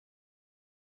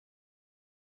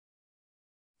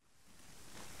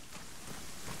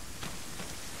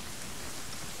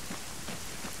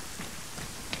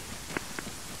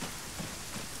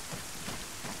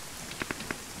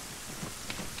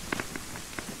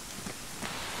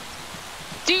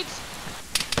Dudes!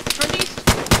 Northeast!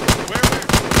 Where?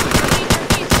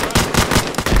 Northeast!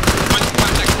 What's the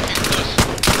contact with us?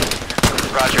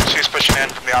 Roger, two's pushing in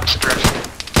from the opposite direction.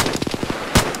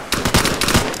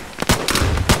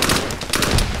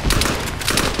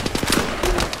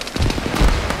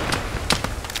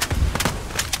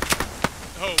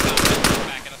 Oh, wow, that's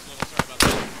backing us a little. Sorry about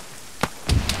that.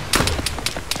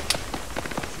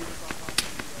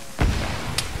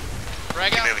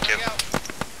 Frag out, frag out.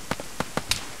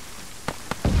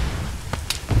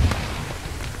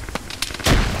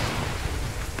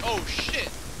 Oh shit!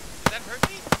 Did that hurt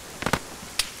me?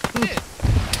 It did.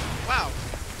 Wow.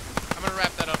 I'm gonna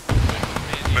wrap that up real quick.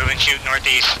 Man, Moving shoot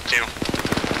northeast, two.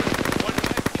 one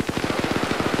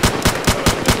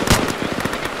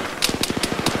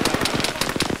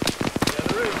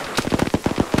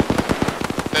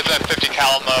There's that 50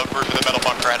 cal roof of the metal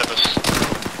bunker ahead of us.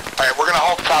 Alright, we're gonna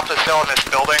hold top of this hill in this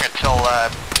building until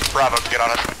Bravo can get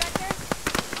on us.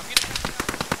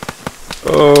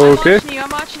 Okay. I'm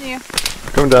watching you.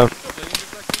 Coming down.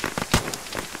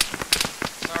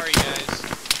 Sorry guys.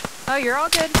 Oh, you're all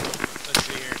good. Let's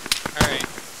see here. Alright.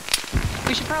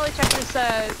 We should probably check this,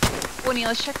 Winnie,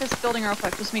 let's check this building real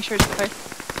quick, just make sure it's clear.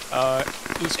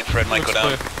 Fred might go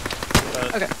down.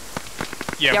 Okay.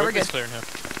 Yeah, we're good. It's clear now.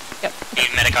 Yep.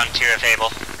 Need medic on 2 if able.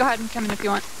 Go ahead and come in if you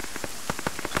want.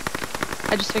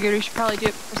 I just figured we should probably do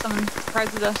it before someone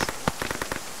surprises us.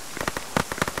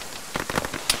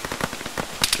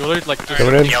 Julie, like, just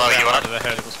Coming in. Yellow, you out up? of the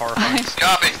head. It was horrifying.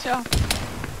 Copy. So,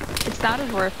 it's not as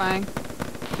horrifying.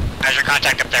 How's your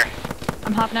contact up there?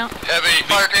 I'm hopping out. Heavy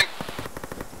parking.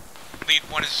 Lead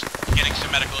 1 is getting some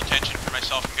medical attention for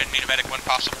myself. I'm gonna need a medic when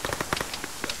possible.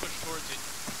 Push towards it.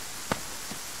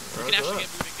 We can actually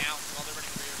get moving now while they're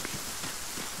running rear.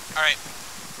 Alright.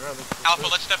 Alpha,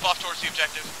 let's step off towards the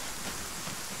objective.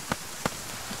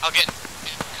 I'll get in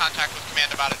contact with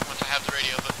command about it once I have the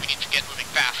radio, but we need to get moving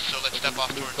fast, so let's step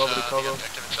off towards the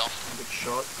objective itself. Get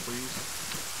shot, please.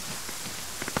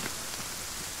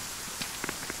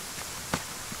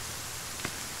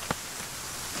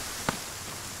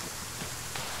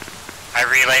 I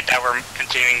relayed that we're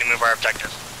continuing to move our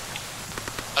objective.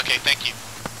 Okay, thank you.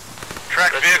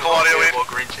 Track vehicle audio in. While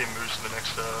green team moves to the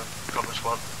next cover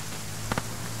spot.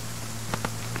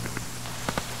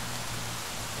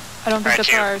 I don't think Alright,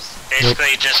 that's ours.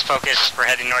 Basically, just focus. We're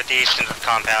heading northeast into the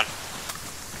compound.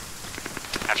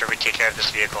 After we take care of this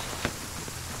vehicle.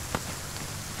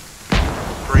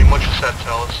 Pretty much set,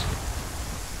 tell us.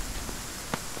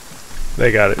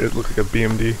 They got it. It looked like a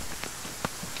BMD.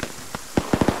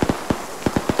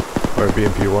 Or a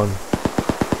BMP-1.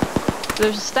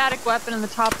 There's a static weapon in the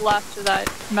top left of that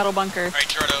metal bunker. Alright,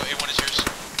 Gerardo, A1 is yours.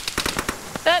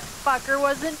 That fucker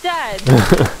wasn't dead.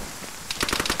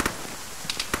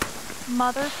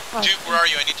 Motherfucker. Duke, where are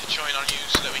you? I need to join on you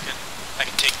so that I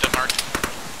can take the mark.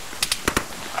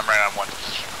 I'm right on 1.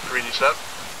 Green, you set?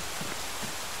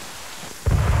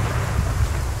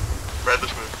 Red,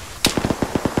 let's move.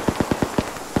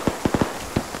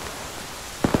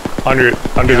 Under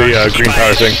the green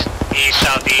power thing. East,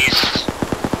 southeast.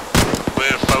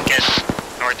 Blue, focus.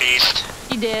 Northeast.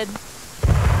 He did.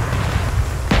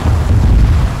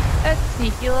 That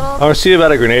sneaky little... I see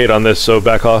about a grenade on this, so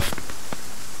back off.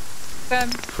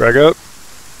 Good. Frag out.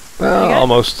 Well, good?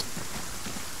 almost.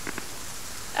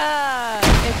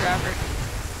 It's your effort.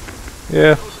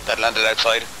 Yeah. That landed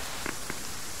outside.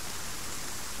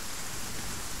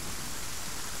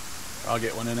 I'll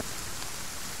get one in it.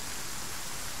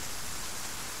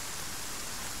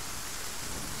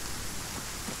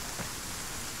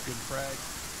 Good frag.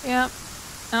 Yep.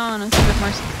 Oh, and it's a bit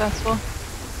more successful.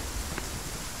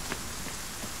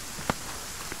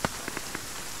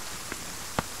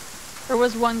 There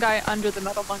was one guy under the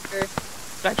metal bunker,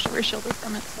 but actually we're shielded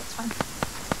from it, so that's fine.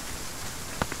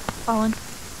 Fallen.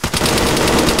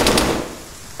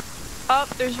 Oh,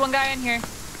 there's one guy in here.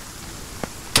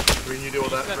 Green, you deal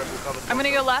with that. Red will cover the I'm gonna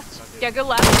bunker. go left. Yeah, go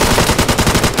left.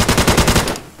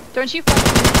 Don't you fucking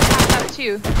pass out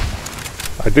too.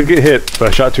 I did get hit, but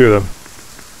I shot 2 of them.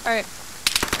 Alright.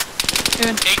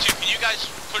 Moving. A2, can you guys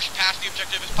push past the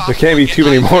objective as possible? There can't be Get too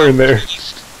many lines more out in there. to the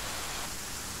east?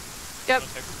 Yep.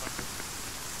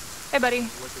 Hey, buddy.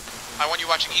 I want you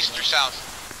watching east or south.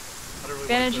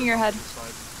 Bandaging your head.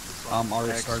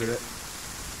 Already started it.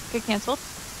 Get cancelled.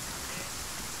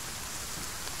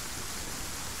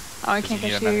 Oh, I can't you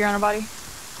need get a you. med? You're on a body.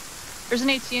 There's an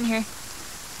HC in here.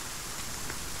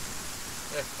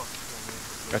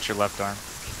 Got your left arm.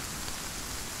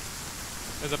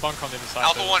 There's a bunk on the other side.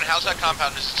 Alpha 1, how's that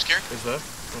compound? Is it secure? Is there?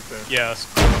 Okay. Yes.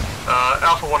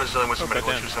 Alpha 1 is dealing with some Okay,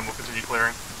 medical then. issues and we'll continue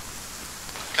clearing.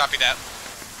 Copy that.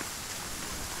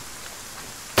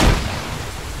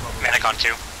 Medic on 2.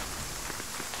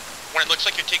 When it looks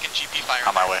like you're taking GP fire.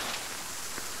 On my way.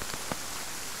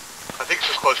 I think it's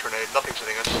just close grenade. Nothing's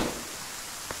hitting us.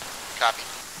 Copy.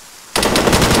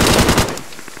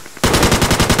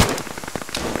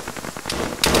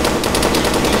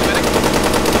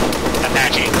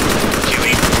 Apache.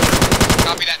 QE.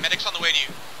 Copy that. Medic's on the way to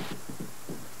you.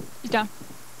 He's down.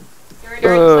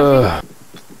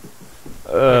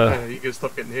 You can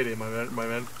stop getting hit here, my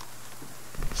man.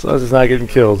 As long as it's not getting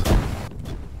killed.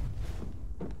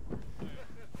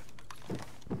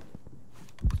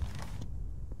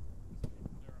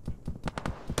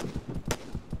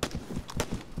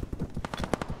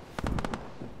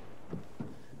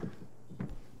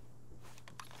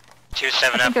 Two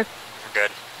 7-up. We're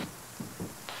good.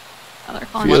 Oh, they're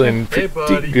calling Feeling me. Hey,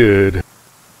 pretty buddy. good.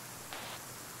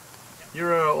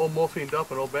 You're all morphined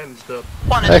up and all bandaged up.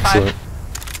 1 is Excellent. 5.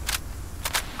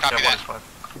 Copy Yeah, 1 that. is 5.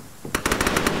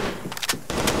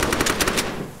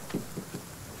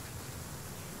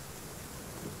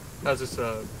 How's this,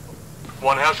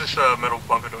 how's this, metal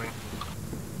bunker doing?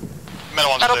 Metal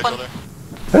one's Metal clear, one. go there.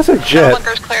 That's a jet.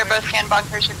 Bunker's clear, both scan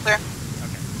bunkers are clear.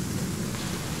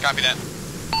 Copy that.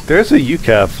 There's a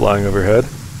UCAV flying overhead.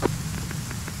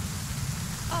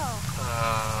 Oh.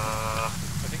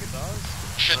 I think it does.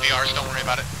 Should be ours, don't worry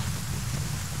about it.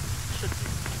 Should be.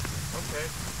 Okay.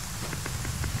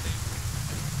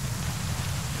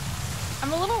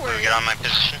 I'm a little Let me worried. get on my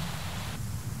position.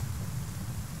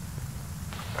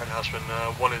 Alright, Houseman,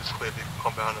 1 is clear the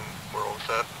compound and we're all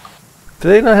set. Do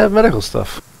they not have medical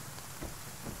stuff?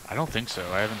 I don't think so.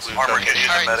 I haven't seen Armor anything. can use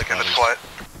Alright. a medic if it's quiet.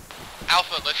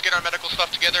 Alpha, let's get our medical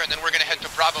stuff together, and then we're going to head to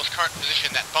Bravo's current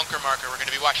position, that bunker marker. We're going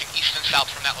to be watching east and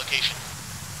south from that location.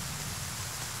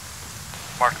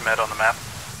 Mark med on the map.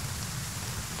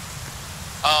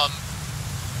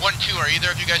 1, 2, are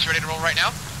either of you guys ready to roll right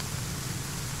now?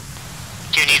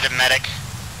 2 needs a medic.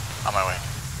 On my way.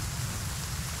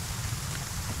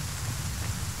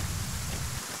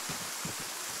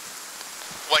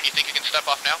 What, you think you can step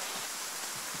off now?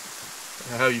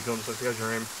 How are you feeling, Sophie? How's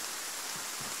your aim?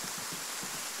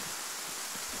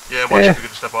 Yeah, 1 should be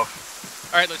good to step off.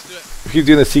 Alright, let's do it. If you keep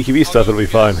doing the CQB stuff, it'll be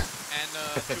fine. And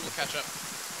 2 will catch up.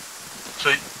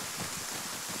 So,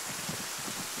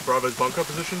 Bravo's bunker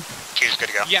position? 2's good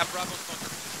to go. Yeah, Bravo's bunker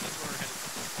position, that's where we're headed.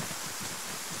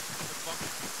 What's bunker?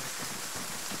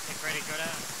 Get ready, go to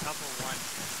Alpha 1.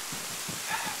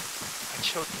 I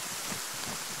choked.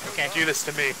 You can't do this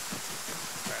to me.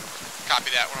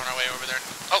 Copy that, we're on our way over there.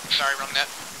 Oh, sorry, wrong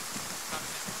net.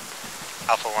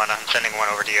 Alpha 1, I'm sending 1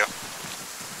 over to you.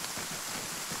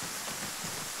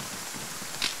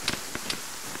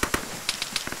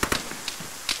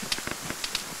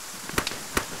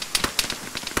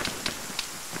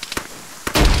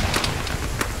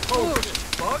 Oh,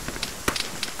 fuck!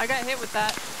 I got hit with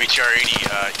that. Reach your 80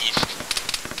 east.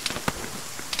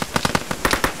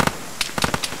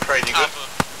 Trade, you good? Alpha,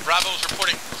 Bravo's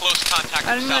reporting close contact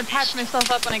I'm with gonna patch southeast.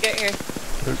 myself up when I get here.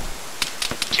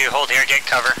 2, hold here, get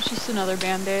cover. Just another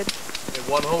band-aid. Yeah,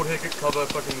 1 hold here, get cover,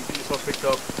 fucking get yourself picked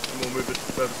up, and we'll move it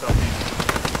further southeast.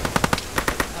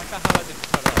 I like how I didn't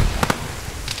cut up.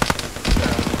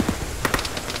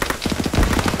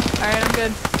 Alright, I'm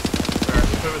good. Alright,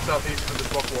 let's move it southeast to this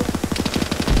rock wall.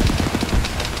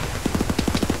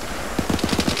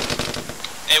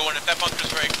 A1, if that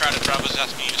bunker's very crowded, Bravo's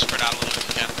asking you to spread out a little if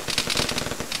you can.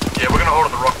 Yeah, we're gonna hold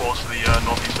on the rock walls to the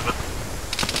northeast of it.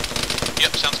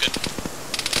 Yep, sounds good.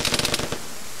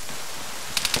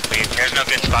 There's no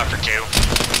good spot for 2.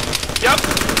 Yep!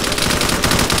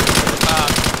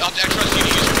 I'll trust you to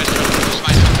use your pistol. Just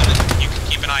my stuff, and then you can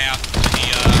keep an eye out to the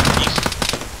east.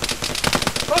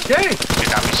 Okay! 2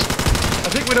 copies. I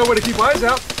think we know where to keep eyes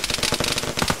out.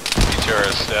 Meteor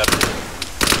is dead.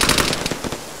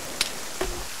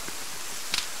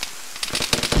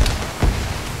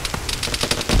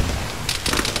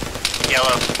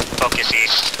 Yellow, focus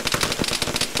east.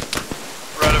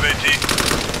 Right of AT.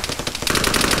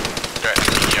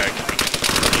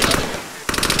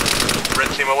 Red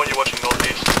team, I want you watching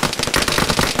northeast.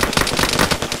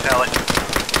 Tally.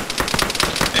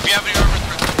 If you have any armor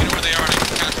threats, let me know where they are, and I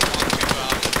can pass them on to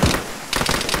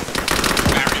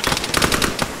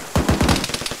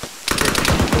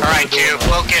Alright, 2,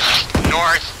 focus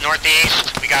north,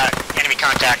 northeast. We got enemy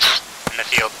contacts in the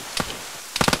field.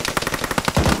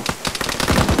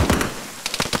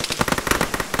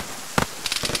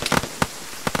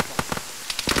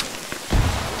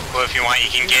 Well, if you want, you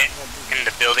can get in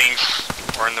the buildings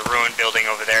or in the ruined building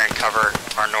over there and cover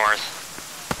our north.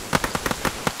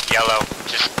 Yellow,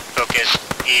 just focus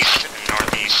east and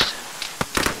northeast.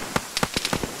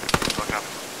 Look up.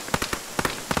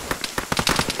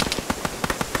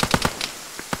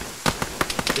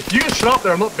 If you get shot up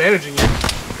there, I'm not bandaging you.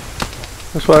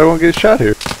 That's why I won't get shot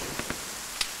here.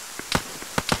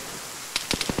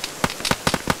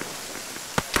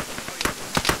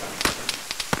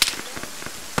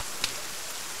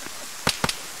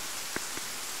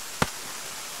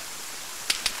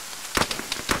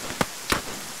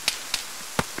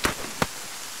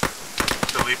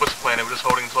 What's the plan? We're just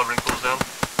holding until everything cools down?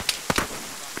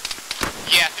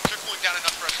 Yeah, things are cooling down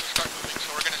enough for us to start moving, so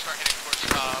we're gonna start heading towards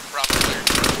Bravo clear.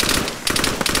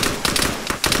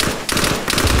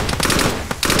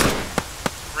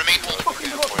 Remain holding for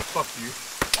down point. Fuck you.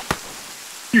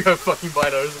 You have fucking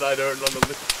binos and I don't run the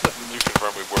list. You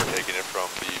confirm we were taking it from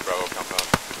the Bravo compound.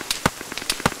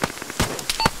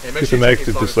 Hey, Get some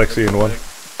extra dyslexia in one.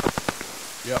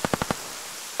 Yep.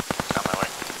 On my way.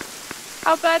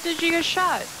 How bad did you get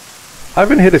shot? I've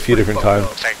been hit a few different times.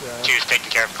 Two's taking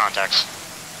care of contacts.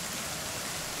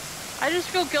 I just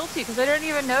feel guilty because I didn't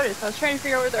even notice. I was trying to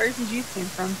figure out where the RPGs came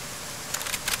from.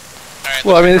 Alright,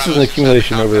 Well, I mean, this is an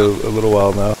accumulation over a little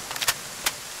while now.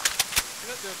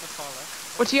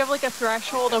 What, do you have like a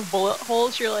threshold of bullet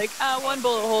holes? You're like, one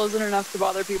bullet hole isn't enough to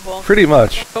bother people. Pretty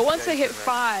much. But once I hit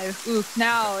 5, oof,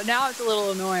 now it's a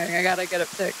little annoying. I gotta get it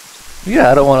fixed.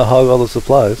 Yeah, I don't want to hog all the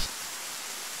supplies.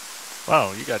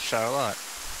 Wow, you got shot a lot.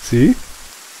 See?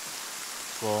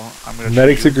 Well, I'm gonna.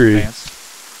 Medics agree.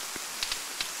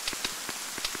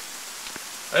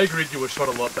 I agreed you were shot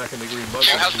a lot back in the green mud.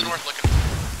 How's the north looking?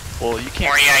 Well, you can't.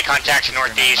 More EI contacts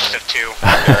northeast of 2.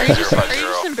 Are you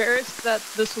just embarrassed that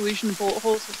the solution to bullet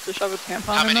holes is to shove a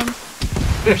tampon in them?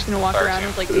 You're just gonna walk around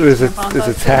with like 8 tampons. It's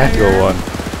a tactical one.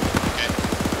 Okay.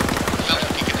 Sounds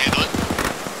like you can handle it.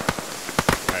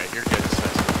 Alright, you're good.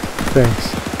 Thanks.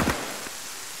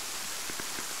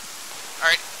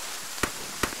 Alright.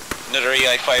 Another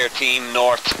EI fire team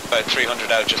north, about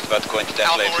 300 out, just about to go into death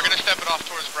Alpha, lanes. we're gonna step it off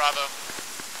towards Bravo.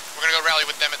 We're gonna go rally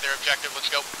with them at their objective. Let's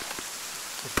go.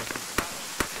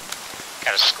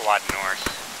 Got a squad north.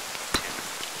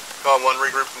 Go on, 1,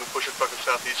 regroup and we'll push it fucking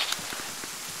southeast.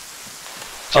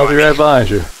 I'll be right behind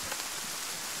you.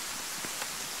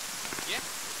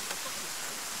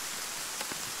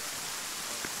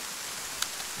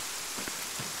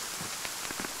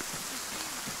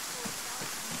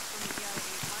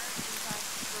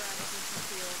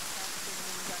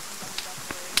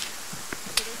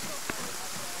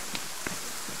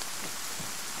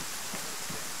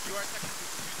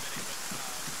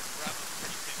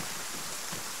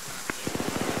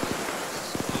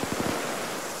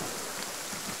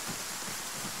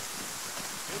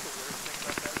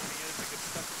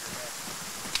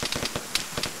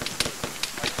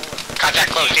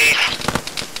 Contact close east.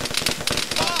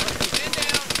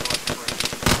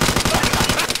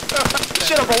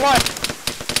 Shit up a lot!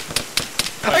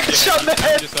 I got shot in the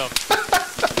head!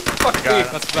 Fuck me.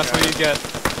 That's what you get.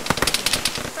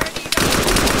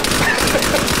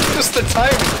 Just the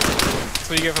timing. That's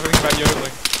what you get for thinking about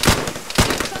yodeling.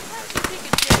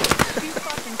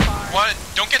 One,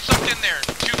 don't get sucked in there.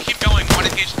 2, keep going. 1,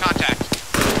 engage the contact.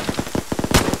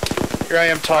 Here I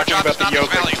am talking about the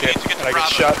yodeling shit, and I get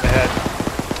shot in the head.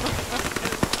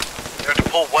 You have to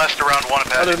pull west around 1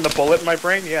 of Other than the bullet in my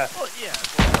brain, yeah. Well, yeah.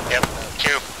 Yep,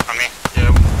 2 on me. Yeah,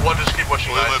 1 just keep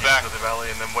watching We'll move back into the valley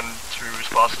and then 1 through as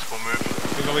fast as we'll move.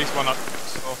 There's at least one up.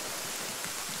 So.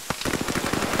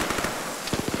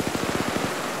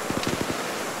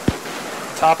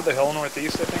 Top of the hill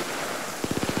northeast, I think.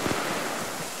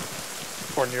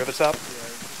 Or near the top.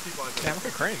 Damn, look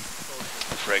at Crane.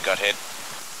 Ray got hit.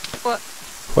 What?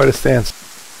 Quite a stance.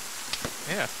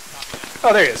 Yeah.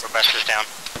 Oh, there he is. Robuster's down.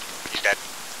 He's dead.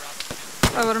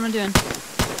 Oh, what am I doing?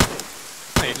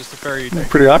 Hey, just a ferry.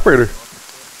 Pretty operator.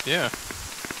 Yeah.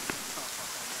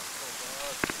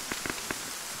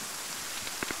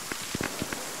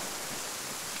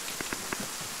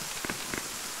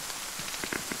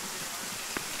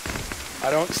 I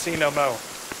don't see no mo.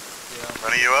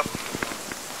 Running you up?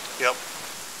 Yep.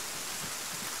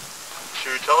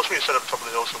 Should tell us when you set up top of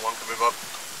the hill so 1 can move up.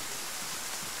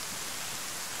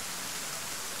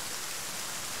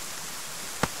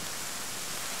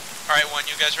 Alright, 1,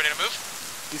 you guys ready to move?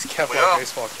 These Kevlar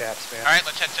baseball caps, man. Alright,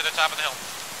 let's head to the top of the hill.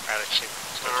 Alright, let's see.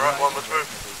 Alright, 1, let's move.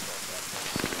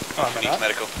 Oh, am I Needs not?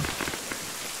 medical.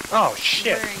 Oh,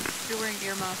 shit. You're wearing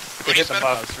earmuffs. It hit the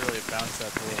muff. It's really a bounce that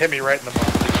It hit me right in the muff.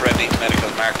 Fred needs medical,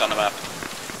 marked on the map.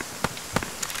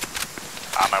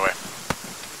 On my way.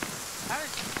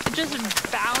 It just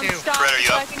bounced off Fred, are you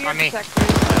so up? I can hear On me. protectors.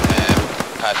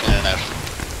 Passing in and out.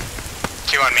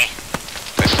 2 on me.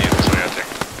 I see him. It's way out there.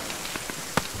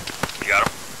 You got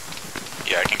him?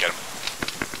 Yeah, I can get him.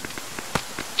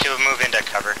 2 move into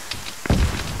cover.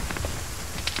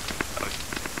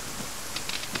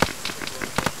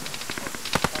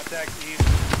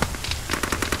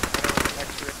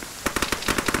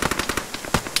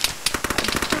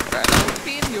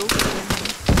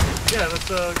 Yeah, let's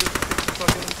get some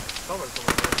fucking cover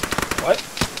somewhere. What?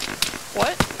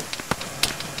 What?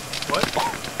 What?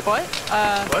 What?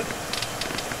 What?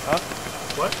 Huh?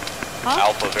 What?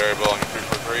 Huh? Alpha variable on your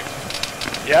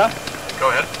 343. Yeah?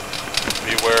 Go ahead.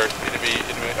 Beware,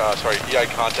 EI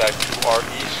contact to our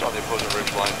east on the opposing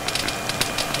ridge line.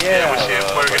 Yeah, we see him.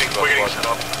 We're getting set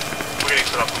up. We're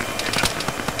getting set up.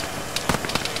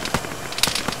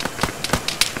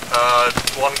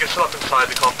 One, get set up inside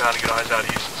the compound and get eyes out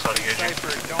east and start engaging.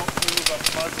 Sniper, don't move a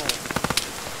muzzle.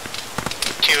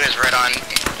 2 is red on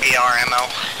AR ammo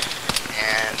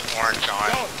and orange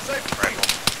on rifle.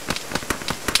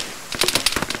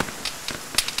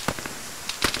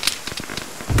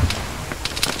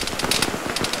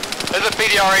 There's a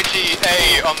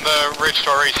BDR-ATA on the ridge to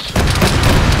our east.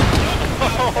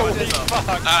 Holy fuck.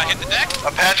 Hit the deck.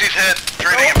 Apache's hit.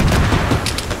 Treating him.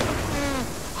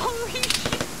 Holy shit!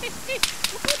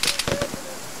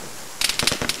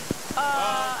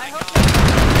 I hope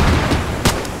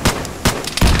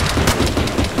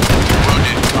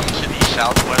Wounded, come to the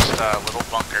southwest little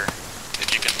bunker, if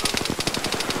you can move.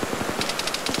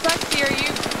 Sexy, are you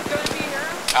going to be here?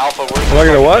 Alpha, where's Am I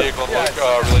gonna what? vehicle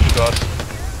relation to us?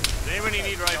 Does anybody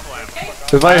need rifle ammo?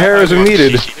 Because my hair isn't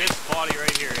needed. This body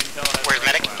right here, Intel has Where's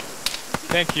medic?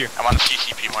 Thank you. I'm on the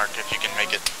CCP mark, if you can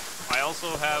make it. I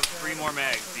also have 3 more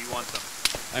mags. Do you want them?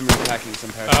 I'm repacking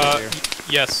some parachutes here.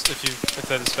 Yes, if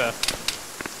that is fast.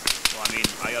 Well, I mean,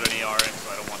 I got an ARX, so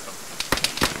I don't want them.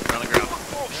 They're on the ground.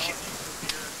 Oh shit.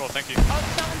 Cool, thank you. Oh,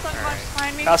 someone's unconscious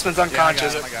behind me. Houseman's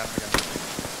unconscious. I got him.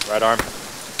 Right arm.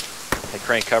 Hey,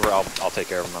 Crane, cover. I'll take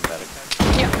care of him. I'm medic.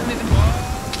 Yeah, I'm moving.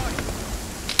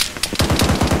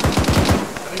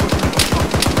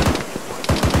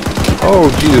 Oh,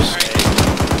 Jesus.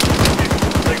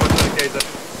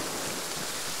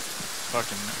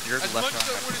 Fucking, you're As left much as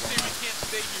I arm. want to say we can't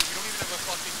stay here, we don't even have a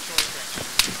fucking choice right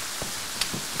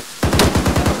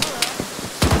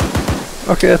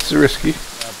now. Okay, that's risky.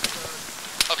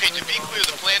 Okay, to be clear,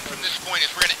 the plan from this point is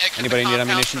we're going to exit Anybody the need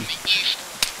compound ammunition? from the east.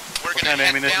 We're going to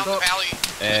head down the valley to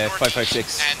the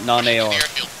northeast 5.56, and non-AR. push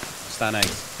into the airfield. Stan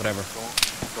eggs, whatever.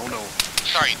 Don't know.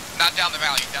 Sorry, not down the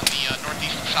valley, down the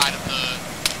northeast side of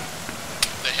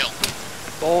the hill.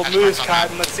 Bold moves,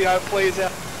 Cotton. Let's see how it plays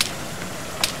out.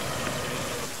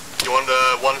 You want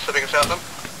one stepping us out then?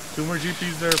 2 more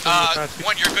GPs there for the Apache.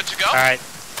 1, you're good to go? Alright.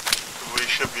 We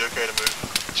should be okay to move.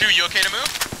 2, you okay to move?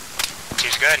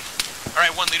 2's good.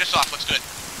 Alright, 1, lead us off, let's do it.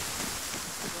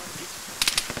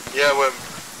 Yeah, we're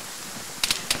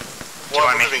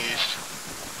moving east.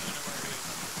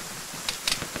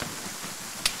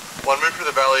 1, move through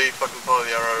the valley, fucking follow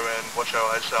the arrow, and watch our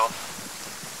eyes south.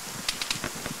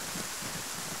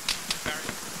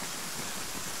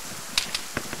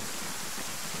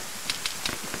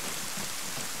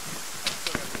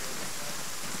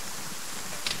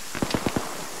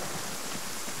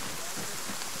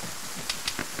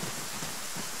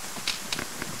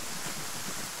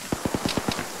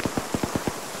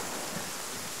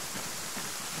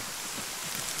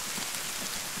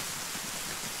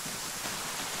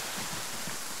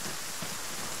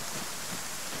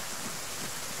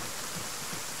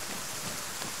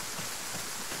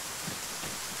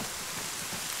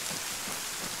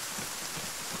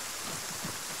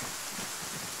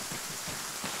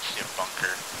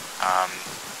 Bunker,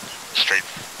 straight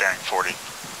bearing 40.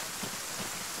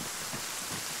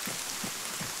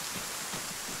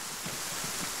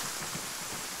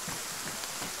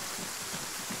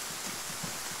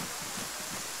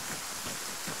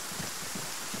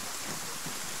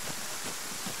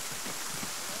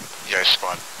 Yeah,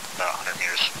 squad about 100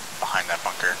 meters behind that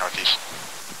bunker, northeast.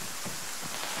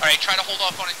 Alright, try to hold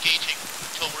off on engaging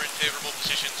until we're in favorable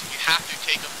positions. You have to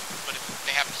take them, but if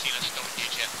they haven't seen us, don't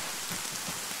engage yet.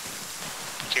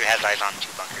 2 has eyes on 2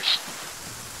 bunkers.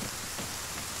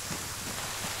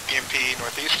 EMP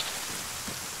northeast.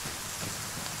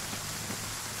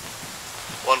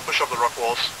 1, push up the rock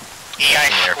walls.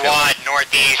 EI squad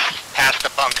northeast, past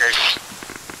the bunkers.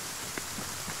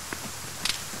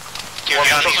 2,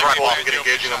 get on these rock walls and get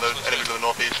engaging on the enemies to the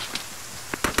northeast.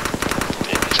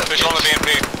 Fish on the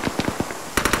BMP.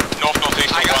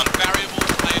 Northeast. I got variable,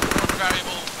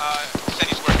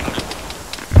 said he's working on it.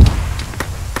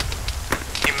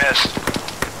 He missed.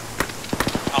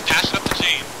 I'll pass it up to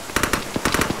Jane.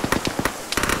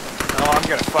 Oh, I'm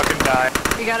gonna fucking die.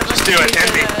 We got a bunch Just do it,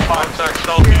 Envy. Contact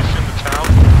southeast in the town.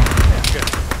 Yeah, good.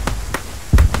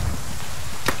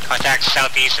 Contact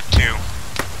southeast of 2.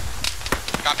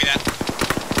 Copy that.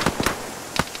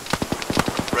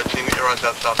 Red team, get your eyes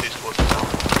out southeast towards the town.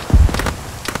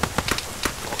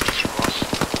 Northeast from us.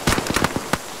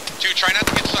 2, try not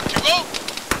to get sucked too. Oh!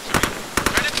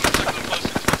 Try not to get sucked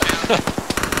You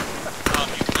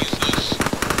can use those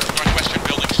northwestern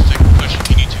buildings to push if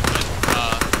you need to, but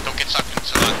don't get sucked into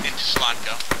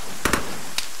Slanko.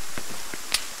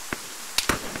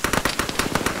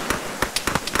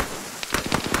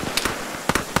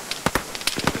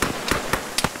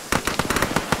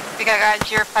 We got guys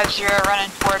 050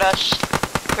 running toward us.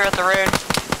 They're at the road.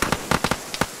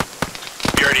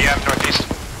 You already have northeast.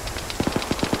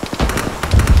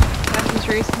 He's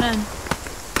racing in.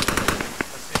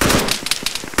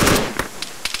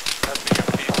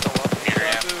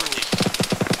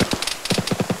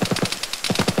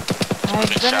 I've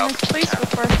been in this place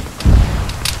before.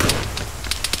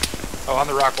 Oh, on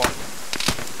the rock wall.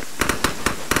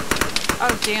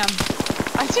 Oh damn.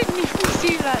 I didn't even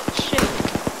see that shit.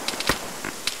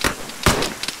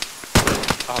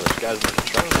 Oh, there's guys on the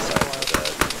construction site with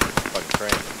that fucking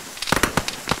crane.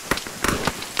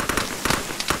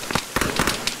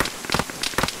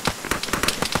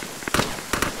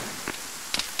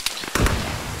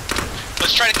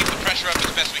 Let's try to keep the pressure up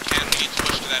as best we can. We need to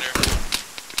push to that area.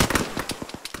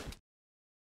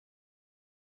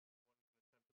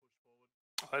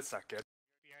 Oh, that's not good.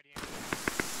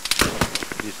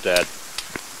 He's dead.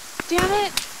 Damn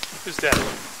it! Who's dead?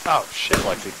 Oh, shit.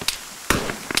 Lexi.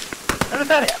 How did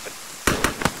that happen?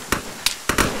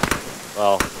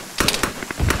 Well,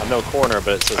 I'm no coroner,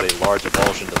 but it says a large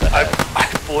avulsion to the head. I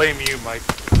blame you, Mike.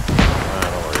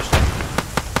 No worries.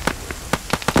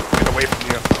 Get away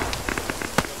from you.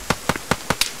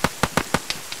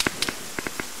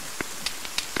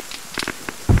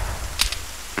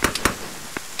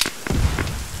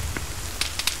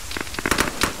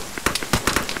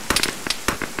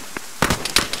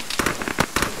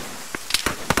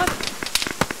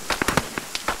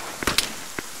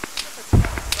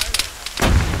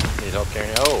 Need help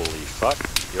carrying? Holy fuck.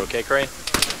 You okay, Crane?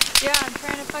 Yeah, I'm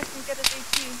trying to fucking get his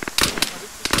AT.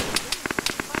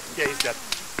 Yeah, he's dead.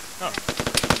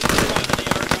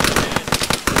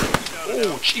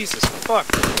 Oh, Jesus, fuck.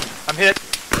 I'm hit.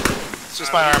 It's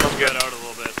just my arm, I'm good. Out a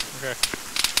little bit. Okay.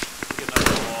 Getting up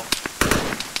the wall.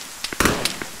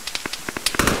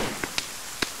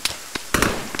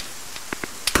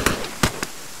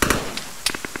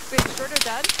 Wait, Shorter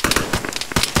dead?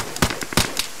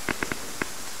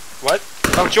 What?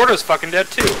 Oh, Jordo's fucking dead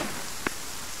too.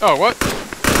 Oh, what?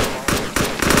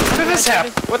 How did this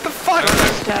happen? What the fuck?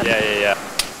 Yeah.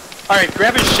 Alright,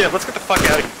 grab his shit. Let's get the fuck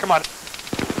out of here. Come on.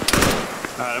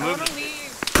 Alright, I'm moving.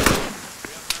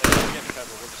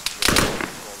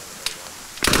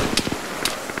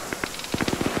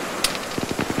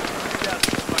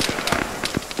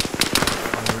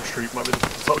 I'm gonna retreat. Might be the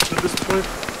best option at this point.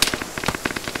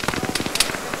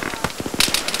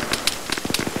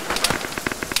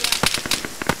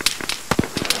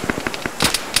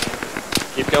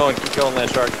 Keep going,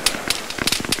 Land Shark.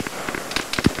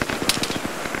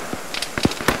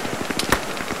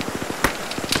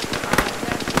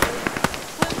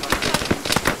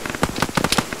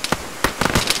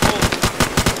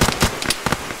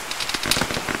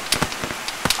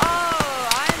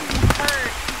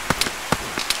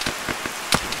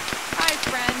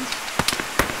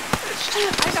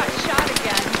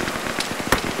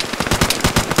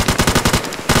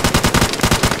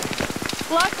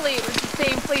 Luckily, it was the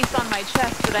same place on my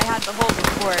chest that I had the hole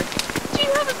before. Do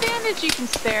you have a bandage you can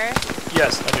spare?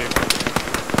 Yes, I do.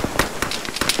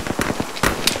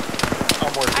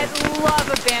 I'd love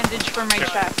a bandage for my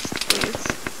chest, please.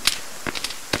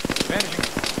 Bandaging.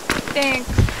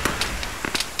 Thanks.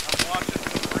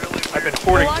 I've been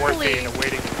hoarding Luckily- morphine and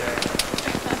waiting today.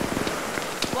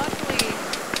 Luckily,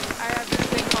 I have this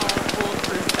thing called a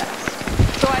bulletproof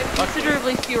vest. So I have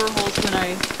considerably fewer holes than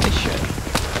I should.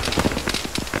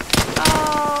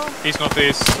 Oh. East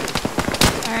northeast.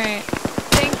 Alright.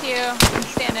 Thank you. I'm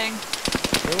standing.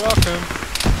 You're welcome.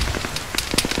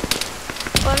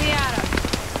 Let me at him.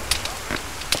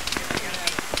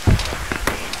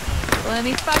 Let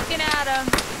me fucking at him.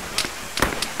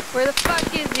 Where the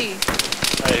fuck is he?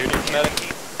 Hey, who needs medic?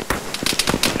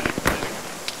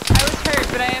 I was hurt,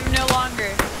 but I am no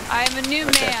longer. I am a new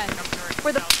man.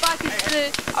 Where the fuck is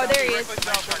the... Oh, there he is.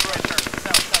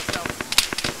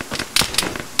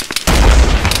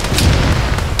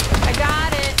 I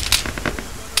got it.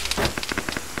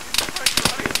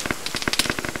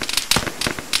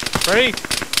 Ready?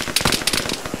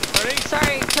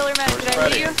 Sorry, Killer Man, did I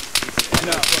hit you?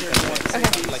 No.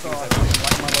 Okay.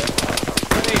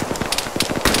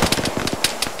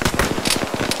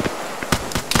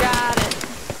 Got it.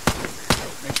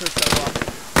 Make sure it's that lock.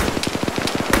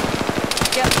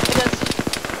 Yep, it does.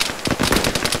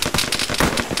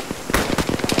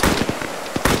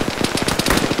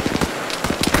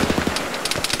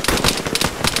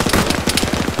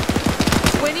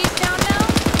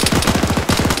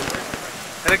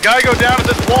 guy go down to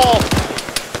this wall.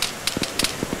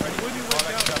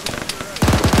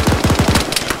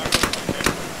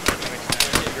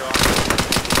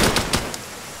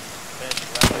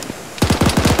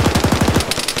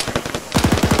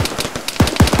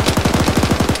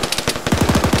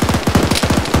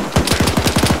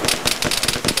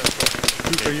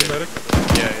 Are you medic?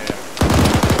 Yeah.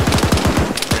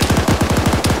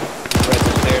 Red's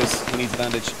upstairs. He needs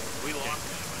bandage. We lost.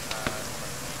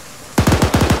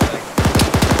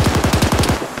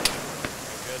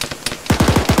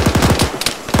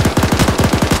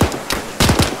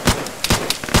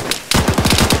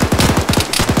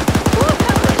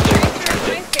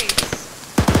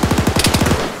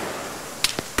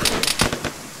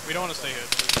 We don't want to stay here.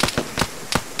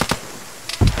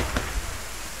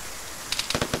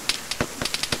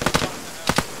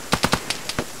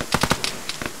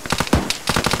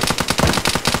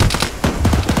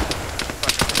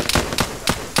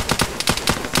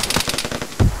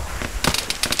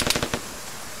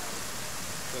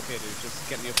 Okay, dude, just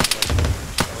get me up.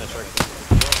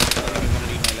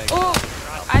 Oh,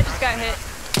 I just got hit.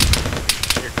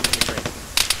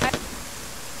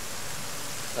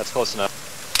 That's close enough.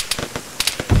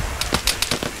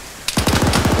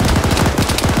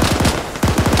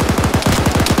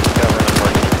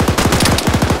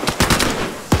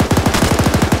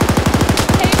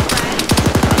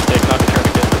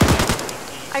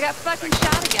 I got fucking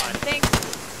shot again. Thanks.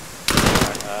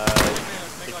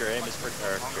 I think your aim is pretty.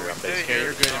 You're on base. Okay,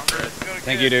 you're good.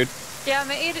 Thank you, dude. Yeah,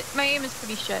 my aim is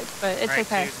pretty shit, but it's Right,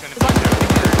 okay. so it's As long as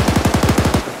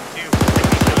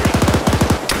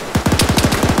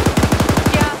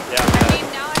Yeah. I mean,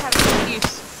 now I have an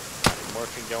excuse.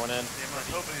 Morphine going in.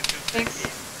 Thanks.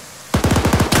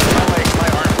 My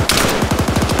arm.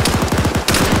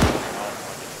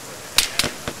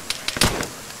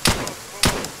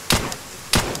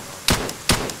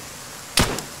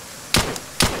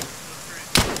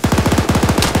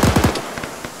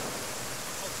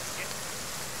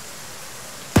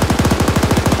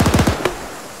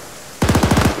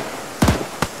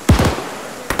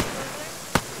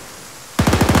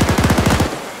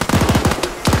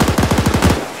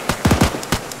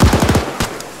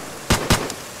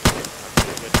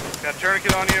 Got a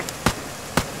tourniquet on you.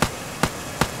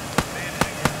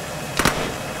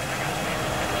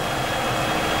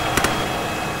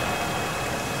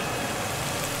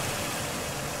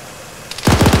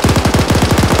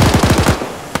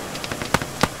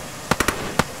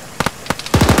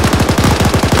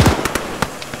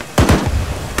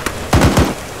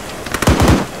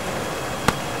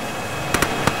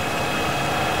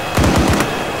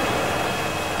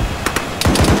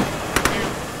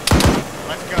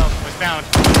 Let's go. Westbound.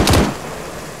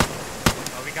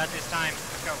 Oh, we got this time.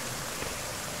 Let's go.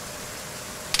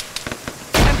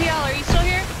 MPL, are you still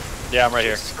here? Yeah, I'm right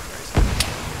here.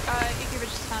 Equipage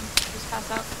is 10. Just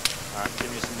pass out. Alright,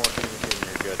 give me some more and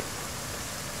you're good.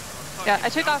 Yeah, I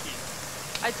took off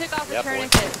the Yeah, boy.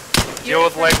 tourniquet. Deal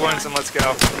with leg wounds and let's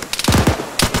go.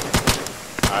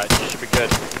 Alright, you should be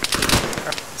good.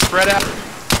 Spread out.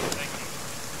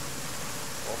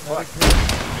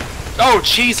 Oh,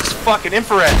 Jesus fucking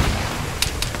infrared.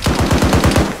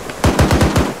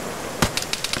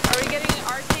 Are we getting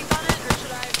our take on it, or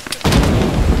should I?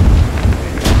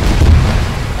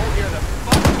 Oh, yeah, the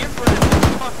fucking infrared is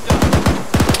fucked up.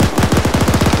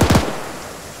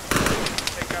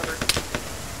 Take cover.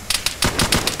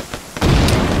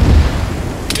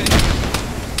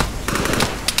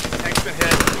 Tank's been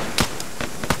hit.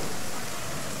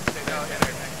 Stay down, hit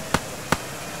everything.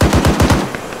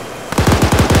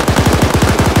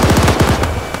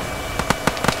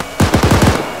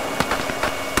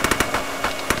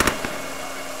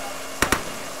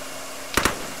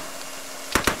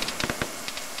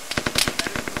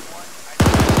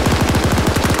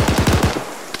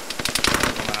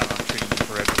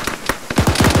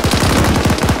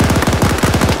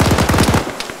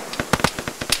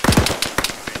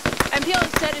 MPL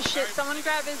is dead as shit. Someone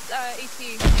grab his AT.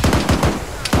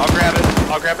 I'll grab it.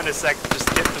 I'll grab it in a sec. Just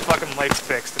get the fucking legs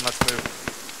fixed and let's move.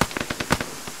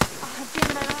 Oh,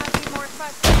 damn it, I don't have any more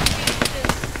fucking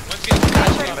bandages. Let's get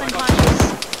Unconscious.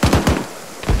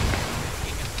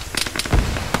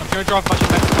 I'm gonna drop a bunch of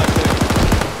meds in like this.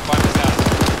 Find this out.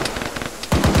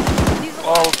 These are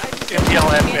Oh, I just MPL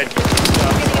don't have and bandages.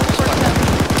 I'm getting a short step.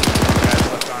 Guys,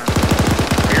 left arm.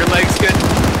 Are your legs good?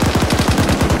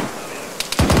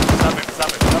 Stop it.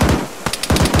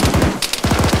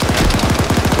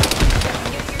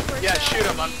 Yeah, shoot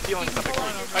him. I'm feeling something.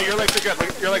 Oh, your legs are good.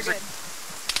 Your legs are...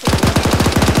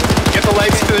 Get the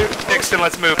legs fixed and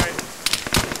let's move.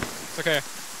 It's okay.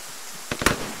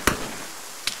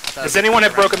 Does anyone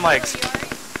have broken legs? Okay,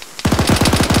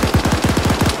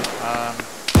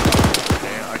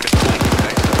 I guess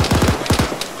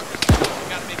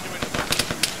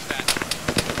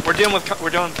we're dealing with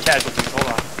casualties. Hold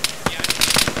on.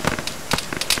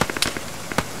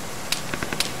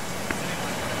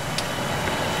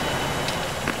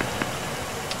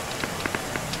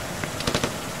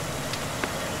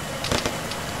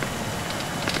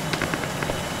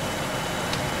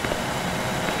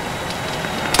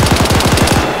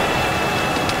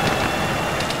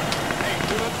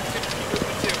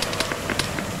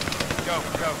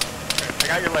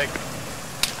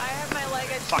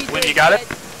 When you got it?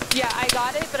 Yeah, I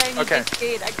got it, but I need to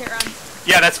skate. I can't run.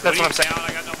 Yeah, that's what I'm saying.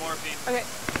 I got no morphine. Okay,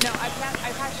 no, I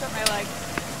patched up my leg.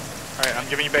 Alright, I'm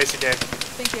giving you basic aid.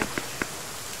 Thank you.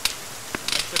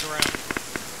 Stick around.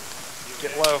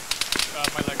 Get low.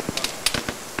 My leg is low.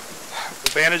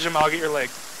 We'll bandage him, I'll get your leg.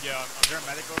 Yeah, is there a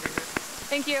medic over here?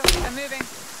 Thank you, I'm moving.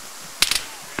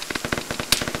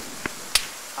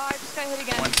 Oh, I just got hit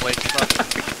again. One's late.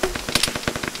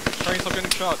 Train's still getting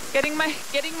shot. Getting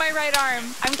my right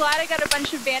arm. I'm glad I got a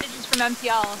bunch of bandages from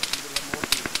MPL.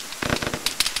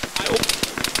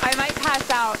 I might pass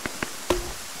out.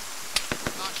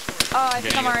 Oh, I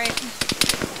think I'm alright.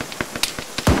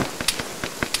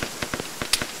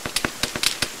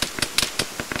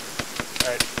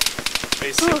 Alright.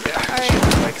 Basic. Alright.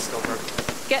 Leg's still broken.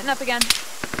 Getting up again.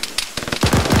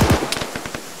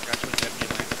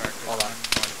 Hold on.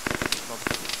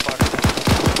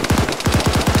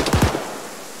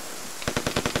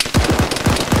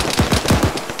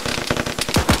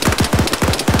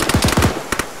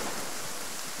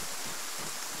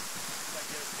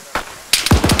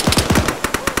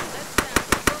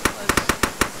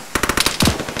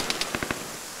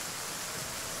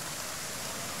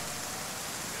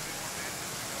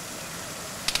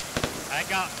 I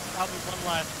got probably one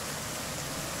left.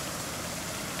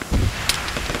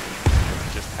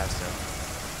 Just passed out.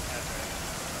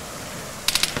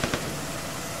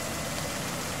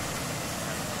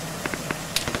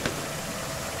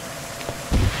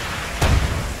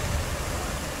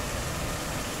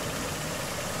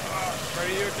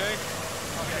 Ready, you okay?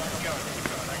 Okay, keep going,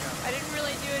 I got it. I didn't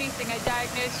really do anything. I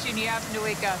diagnosed you and you happened to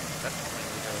wake up.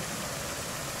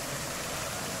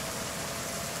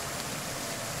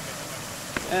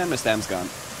 And Miss Dam's gone.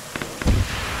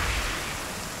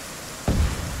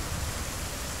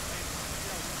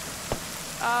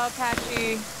 Oh,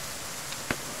 Patchy.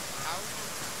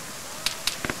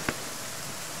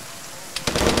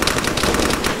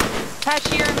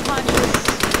 Patchy, you're unconscious.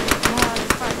 Oh,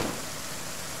 fuck.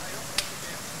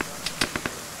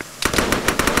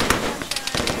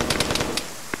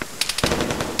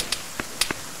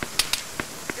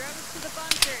 Grab us to the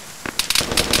bunker.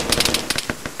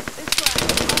 This way.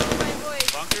 Follow my voice.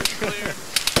 Bunker's clear.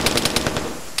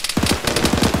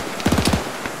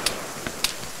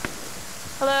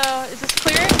 Hello, is this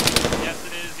clear? Yes,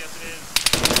 it is. Yes, it is.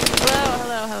 Hello,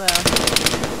 hello, hello.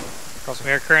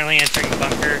 We are currently entering the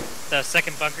bunker. The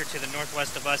second bunker to the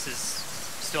northwest of us is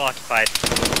still occupied.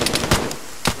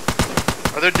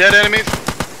 Are there dead enemies?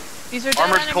 These are dead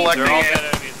Armored's enemies. collecting. They're all dead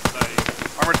enemies inside you.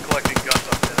 Armored's collecting guns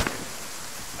on dead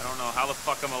enemies. I don't know how the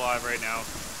fuck I'm alive right now.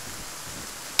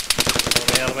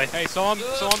 Out of the way. Hey, someone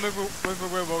move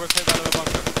away. We'll go take out of the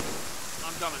bunker.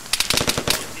 I'm coming.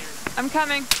 I'm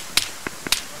coming.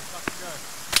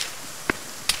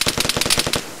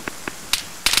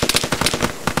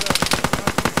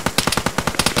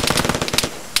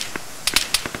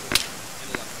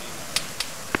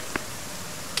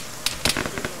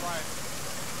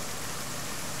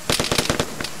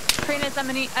 Crane is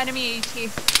enemy AT.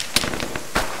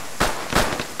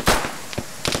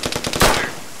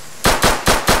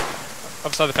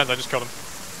 Upside the fence, I just killed him.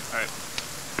 Alright.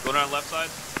 Go down left side.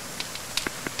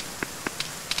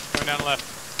 Going down left.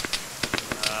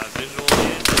 Visual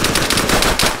in.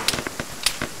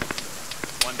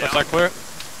 One down. Left side clear.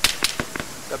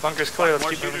 That bunker's clear, let's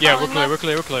keep moving. Yeah, we're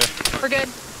clear. We're good.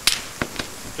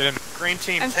 Get in. Green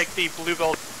team, take the blue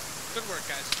belt. Good work,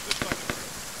 guys. Good fucking work.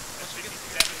 Let's get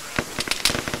that around.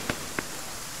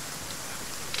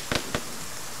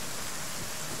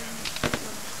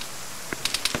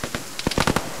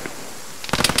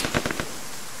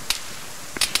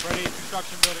 Ready,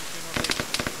 construction building to northeast.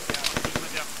 Yeah,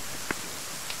 went down.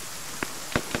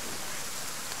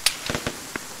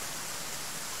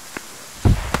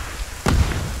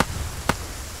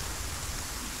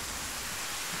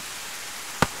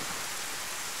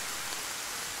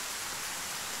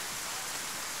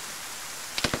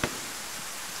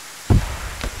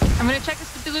 I'm gonna check this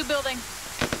blue building.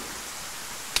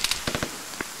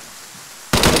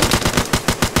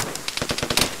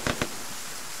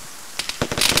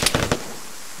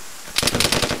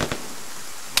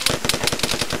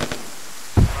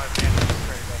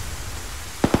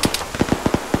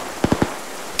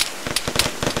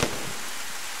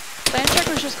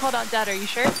 called out dead, are you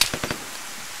sure?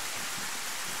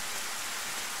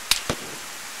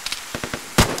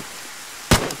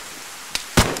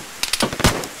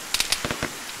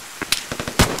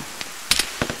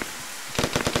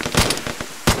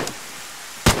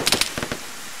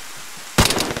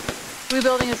 Blue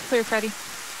building is clear, Freddy.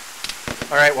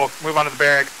 Alright, we'll move on to the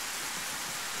barrack.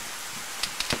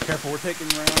 Careful, we're taking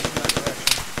rounds in that direction.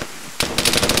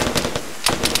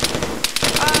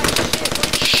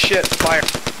 Shit, fire.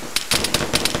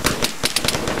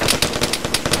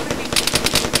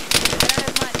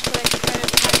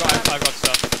 I've got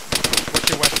stuff. What's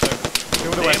your west though?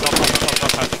 To the west, up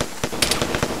hatch.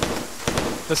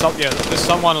 There's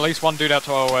someone, at least one dude out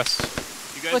to our west.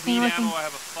 You guys need ammo? I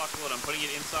have a fuckload. I'm putting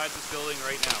it inside this building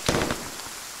right now.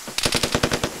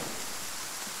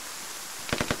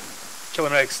 Killer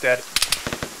medic's dead.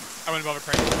 I went above a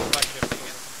crane.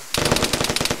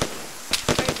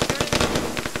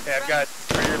 Yeah, I've got.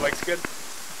 Are your legs good?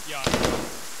 Yeah.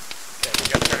 Okay, we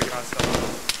gotta try to get on stuff.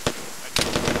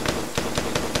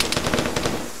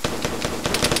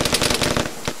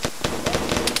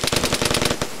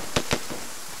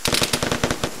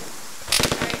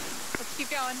 Alright, let's keep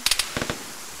going.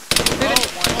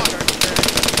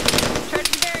 Charge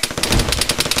the barrack.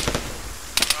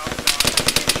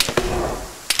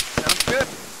 Sounds good.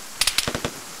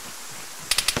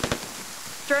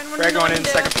 Jordan, when Frag going in,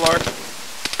 second floor.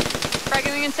 Frag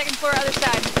going in, second floor, other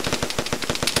side.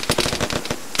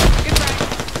 Good frag.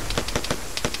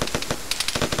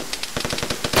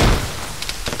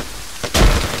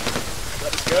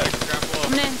 That was good.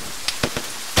 Coming in.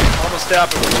 Almost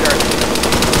out, but we're charged.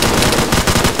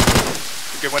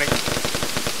 Good winning.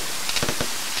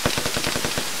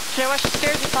 Should I watch the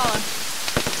stairs or follow?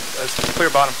 That's clear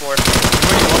bottom floor.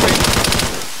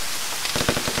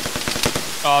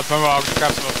 I'll just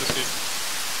grab some of this dude.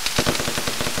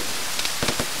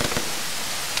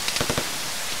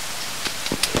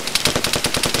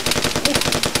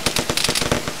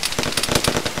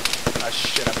 Ah,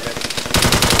 shit, I'm dead.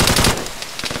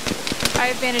 I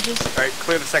have bandages. Alright,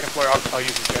 clear the second floor. I'll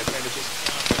use this guy's bandages.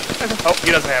 Okay. Oh, he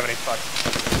doesn't have any. Fuck.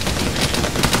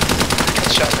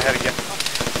 Got shot in the head again.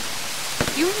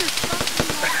 You were fucking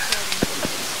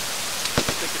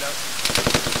Stick it out.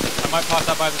 I might pass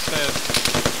out by the stairs.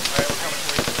 Alright, we're coming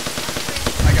for you.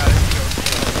 I got it. Go.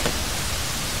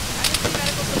 I need some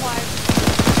medical supplies.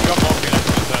 You got morphine, I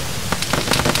can use that.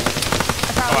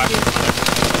 I probably do.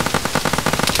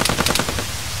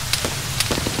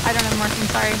 I don't have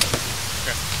morphine, sorry.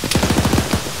 Okay.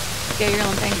 Yeah, you're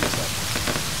limping.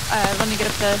 Let me get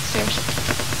up the stairs.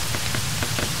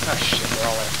 Oh shit, we're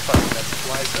all out of fucking med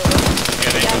supplies.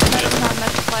 Yeah, that's not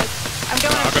med supplies. I'm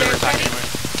going upstairs, ready? Anyway.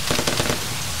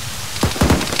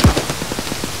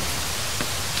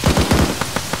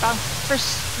 Oh,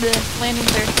 first, the landing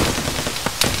clear.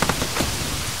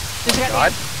 Just got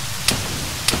God.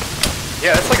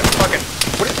 Yeah, that's like a fucking...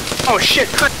 What is... Oh shit,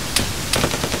 Kurt!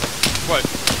 What?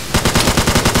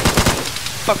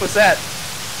 Fuck was that?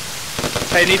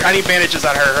 I need bandages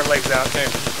on her leg's out. Okay,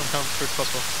 I'm coming as quick as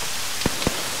possible.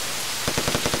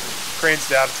 Crane's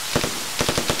down.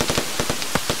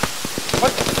 What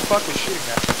the fuck was shooting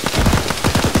that?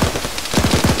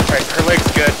 Alright, her leg's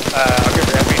good. I'll give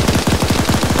her epi.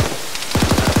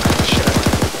 Shit.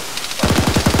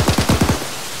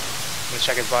 I'm gonna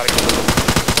check his body.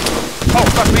 Oh,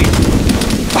 fuck me!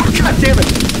 Oh, god damn it!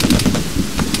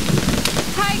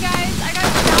 Hi guys, I got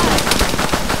shot.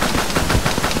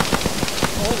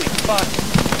 Holy fuck.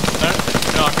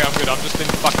 No, okay, I'm good. I'm just in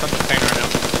fucked under pain right now.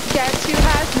 Guess who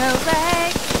has no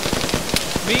leg?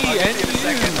 Me and you.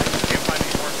 Can't find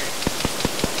any morphine.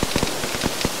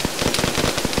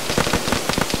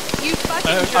 You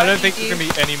fucking I don't think druggy there's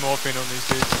gonna be any morphine on these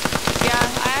dudes. Yeah,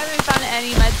 I haven't found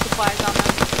any med supplies on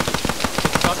them.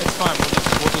 It's fine.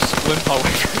 We'll just limp our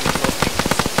way through the building.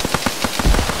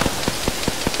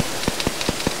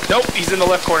 Nope, he's in the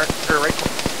left corner. Or right corner.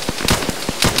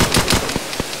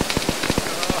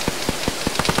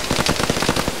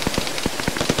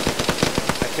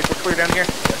 I think we're clear down here.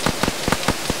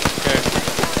 Okay.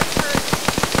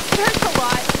 It hurts a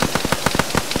lot.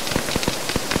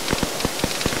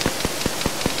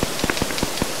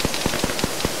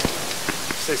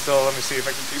 Stay still, let me see if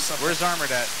I can do something. Where's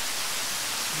Armored at?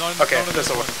 Okay,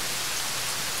 this'll work.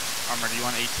 Armored, do you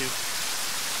want A2?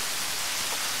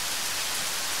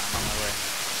 I'm on my way.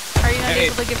 Are you not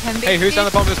able to give him basic? Hey, who's down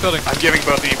the bottom of this building? I'm giving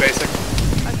both of you basic.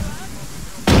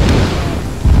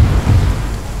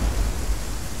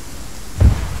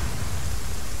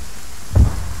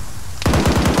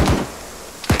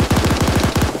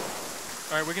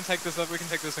 We can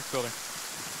take this next building.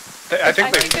 I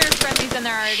think there's friendlies in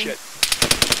there already. Shit.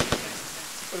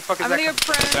 What the fuck is I'm that? gonna go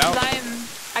prone because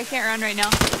I can't run right now.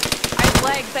 I have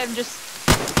legs, I'm just...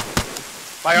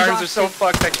 My arms are so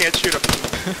fucked I can't shoot him.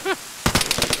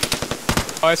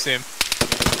 Oh, I see him.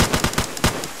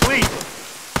 Please!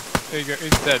 There you go,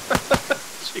 he's dead.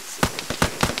 Jesus.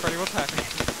 Freddy, what's happening?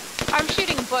 I'm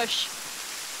shooting bush.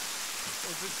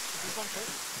 Is this on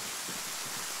foot?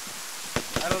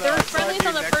 I don't know. There were friendlies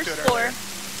on the first floor.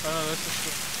 Oh no, let's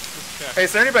check. Hey,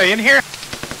 is there anybody in here?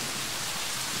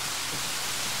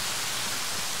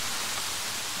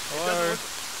 Hello?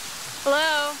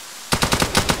 Hello?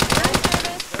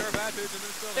 Service? There are bad dudes in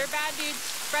this building. They're bad dudes.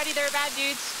 Freddy, they're bad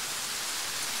dudes.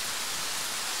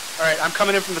 Alright, I'm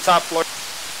coming in from the top floor.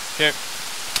 Okay.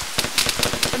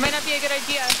 It might not be a good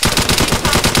idea.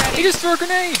 He just threw a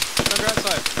grenade! Go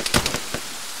outside.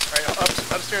 Alright,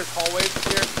 upstairs hallways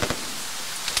here.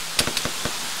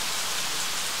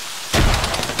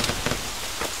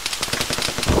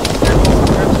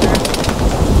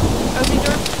 Open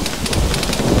door.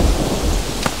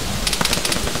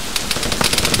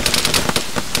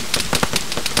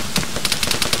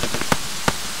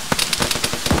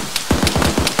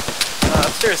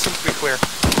 Upstairs seems to be clear.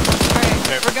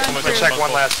 Alright, Okay, we're going I'm through. gonna check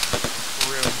one last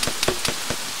room.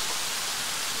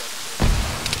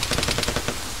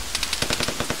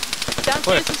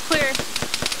 Downstairs is clear.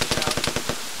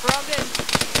 We're all good.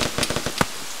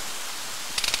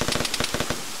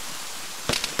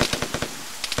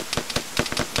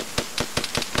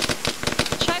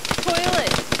 Check the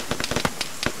toilet.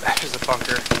 There's a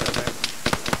bunker. Okay.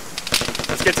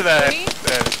 Let's get to the... Winnie?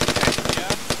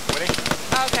 Yeah? Winnie?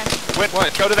 Oh, okay.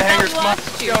 What? Go to the hangars, come on.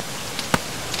 Let's go.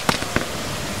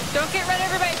 Don't get run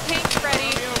over by tanks,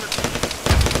 Freddy.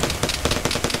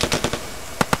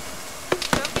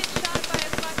 Don't get shot by a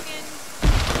fucking...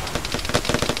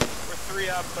 We're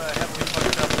 3 up, heavily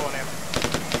plugged up, full on ammo.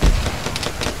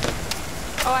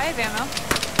 Oh, I have ammo.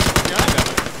 Yeah, I got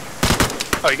it.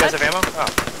 Oh, you guys have ammo?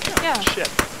 Oh. Yeah. Shit.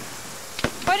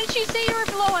 Why didn't you say you were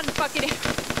low on fucking ammo?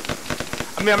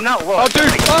 I mean, I'm not low. Oh, dude!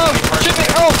 Oh, shit me!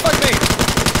 Oh, fuck me!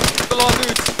 Below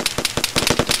dudes.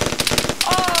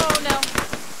 Oh, no.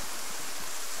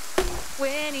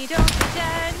 Winnie, don't be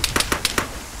dead.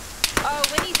 Oh,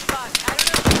 Winnie's fucked. I don't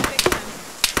know if you can fix him.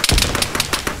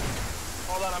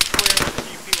 Hold on, I'm clearing the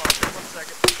GP launcher. 1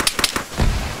 second.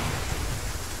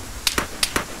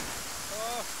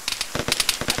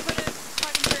 I put a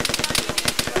fucking curtain on you,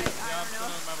 dude, but I don't know.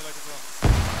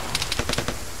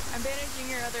 I'm bandaging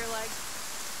your other leg.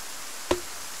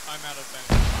 I'm out of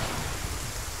bandage.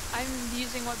 I'm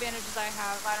using what bandages I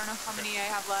have. I don't know how many I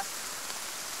have left.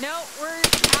 No, we're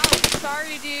out.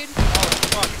 Sorry, dude. Oh,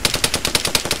 fuck.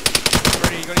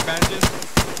 Freddy, you got any bandages?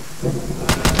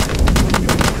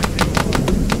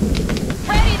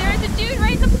 Freddy, there's a dude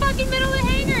right in the fucking middle of the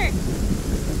hangar.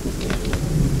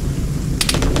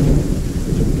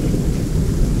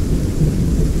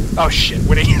 Oh shit,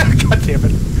 Winnie. God damn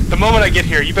it. The moment I get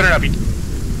here, you better not be...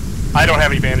 I don't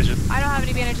have any bandages. I don't have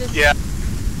any bandages. Yeah.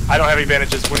 I don't have any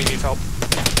bandages. Winnie needs help.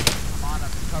 Come on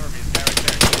up, cover me. This guy right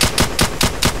there.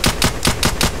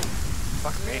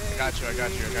 Fuck me. I got you, I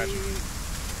got you, I got you.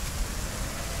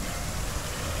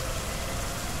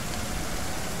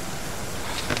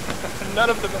 None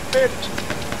of them have bandages.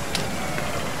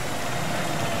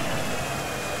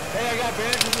 Hey, I got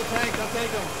bandages in the tank. I'll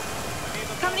take them.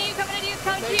 Coming to you, coming to you,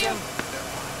 coming to you.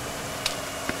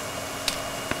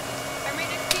 I'm right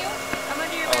next to you. I'm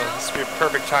under your Oh, barrel. this would be a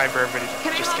perfect time for everybody to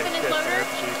Can I just hop get in his hit loader? there.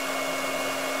 Jeez.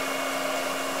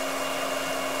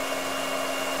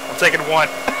 I'm taking 1.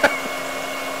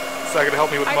 It's not gonna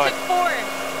help me with I mine. took 4.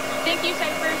 Thank you,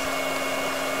 Cyphers.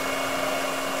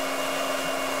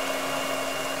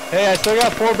 Hey, I still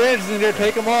got 4 bandages in there.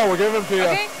 Take them all. We'll give them to you.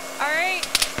 Okay, alright.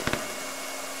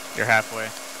 You're halfway.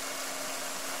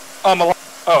 Oh, I'm alive.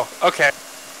 Oh, okay.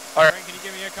 Alright. Can you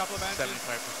give me a couple of bandages?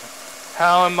 75%.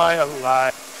 How am I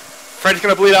alive? Fred's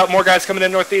gonna bleed out. More guys coming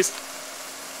in northeast.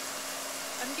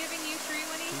 I'm giving you 3,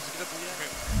 Winnie.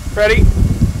 Freddy?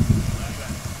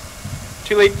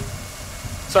 2 lead.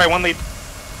 Sorry, 1 lead.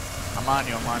 I'm on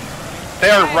you, I'm on you.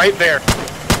 They are right there.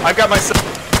 I've got myself.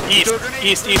 East,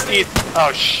 east, east, east.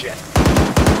 Oh shit.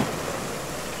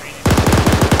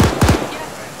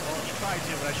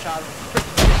 I shot him.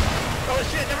 Oh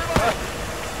shit, never mind.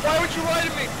 Why would you lie to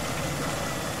me?